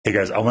Hey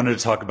guys, I wanted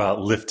to talk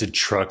about lifted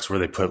trucks where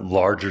they put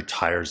larger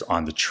tires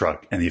on the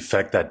truck and the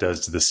effect that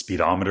does to the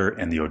speedometer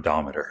and the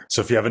odometer.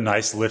 So if you have a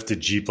nice lifted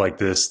Jeep like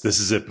this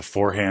is it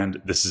beforehand,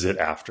 this is it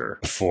after,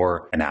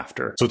 before and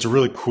after. So it's a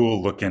really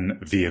cool looking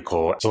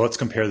vehicle. So let's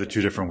compare the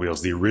two different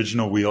wheels. The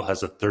original wheel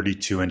has a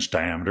 32-inch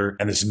diameter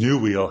and this new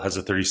wheel has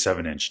a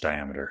 37-inch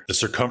diameter. The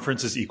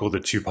circumference is equal to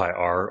 2 pi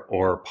r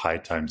or pi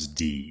times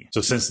d.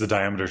 So since the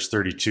diameter is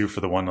 32 for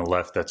the one on the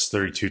left, that's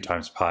 32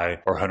 times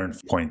pi or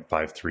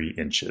 100.53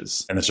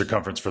 inches. And the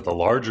circumference for the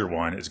larger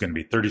one is going to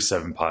be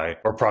 37 pi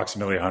or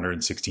approximately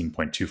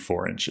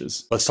 116.24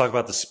 inches. Let's talk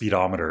about the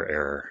speedometer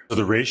error. So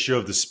the ratio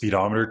of the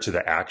speedometer to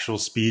the actual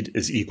speed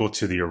is equal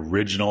to the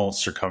original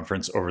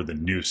circumference over the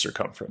new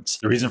circumference.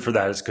 The reason for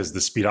that is because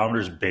the speedometer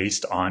is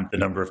based on the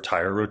number of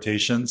tire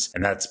rotations,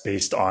 and that's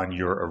based on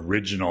your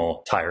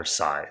original tire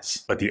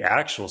size. But the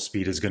actual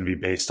speed is going to be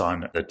based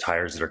on the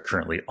tires that are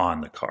currently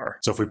on the car.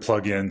 So if we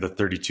plug in the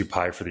 32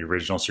 pi for the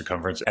original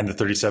circumference and the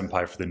 37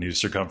 pi for the new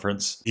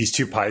circumference, these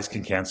two pi's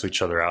can cancel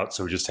each other out,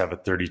 so we just have a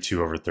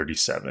 32 over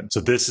 37. So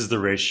this is the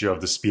ratio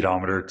of the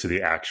speedometer to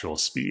the actual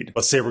speed.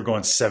 Let's say we're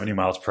going 70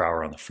 miles per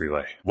hour on the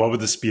freeway. What would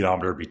the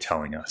speedometer be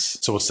telling us?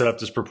 So we'll set up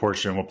this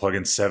proportion, we'll plug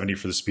in 70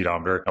 for the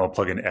speedometer, and we'll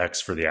plug in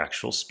X for the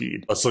actual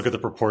speed. Let's look at the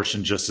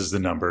proportion just as the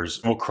numbers,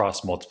 and we'll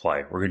cross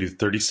multiply. We're gonna do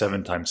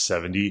 37 times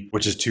 70,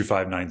 which is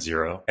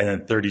 2590, and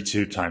then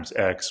 32 times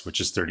X,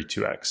 which is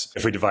 32X.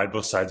 If we divide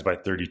both sides by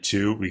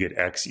 32, we get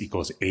X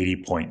equals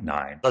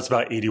 80.9. That's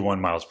about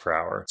 81 miles per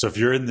hour. So if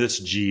you're in this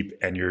Jeep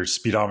and your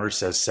speedometer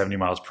says 70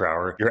 miles per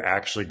hour, you're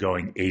actually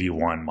going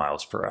 81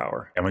 miles per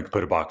hour. And we can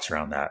put a box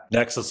around that.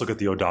 Next, let's look at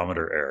the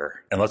odometer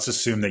error. And let's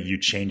assume that you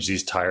changed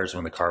these tires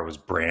when the car was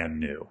brand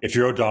new. If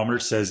your odometer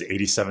says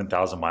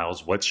 87,000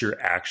 miles, what's your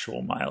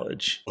actual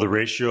mileage? Well, the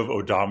ratio of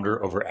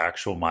odometer over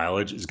actual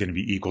mileage is going to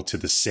be equal to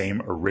the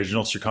same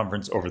original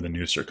circumference over the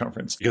new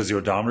circumference, because the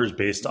odometer is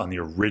based on the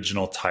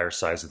original tire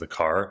size of the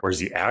car, whereas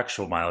the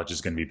actual mileage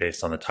is going to be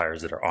based on the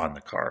tires that are on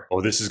the car.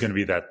 Well, this is going to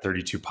be that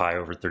 32 pi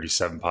over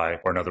 37 pi,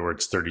 or in other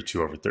words,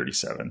 32 over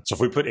 37. So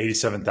if we put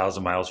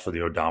 87,000 miles for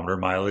the odometer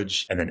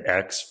mileage and then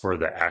X for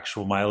the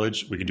actual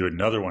mileage, we can do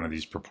another one of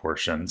these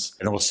proportions,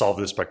 and then we'll solve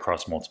this by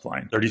cross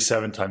multiplying.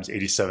 37 times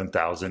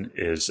 87,000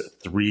 is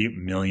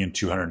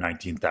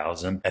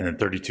 3,219,000, and then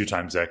 32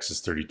 times X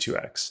is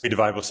 32X. We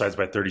divide both sides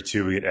by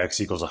 32, we get X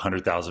equals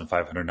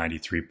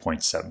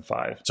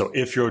 100,593.75. So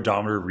if your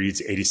odometer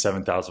reads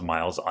 87,000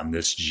 miles on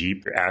this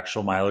Jeep, your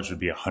actual mileage would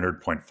be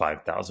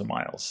 100.5 thousand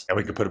miles. And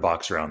we could put a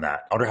box around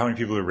that. I wonder how many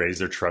people who raise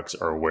their trucks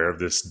are aware of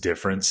this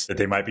difference, that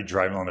they might be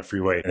driving on the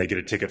freeway and they get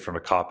a ticket from a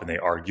cop and they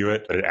argue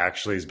it, but it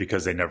actually is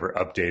because they never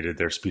updated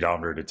their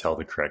speedometer to tell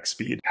the correct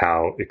speed.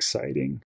 How exciting.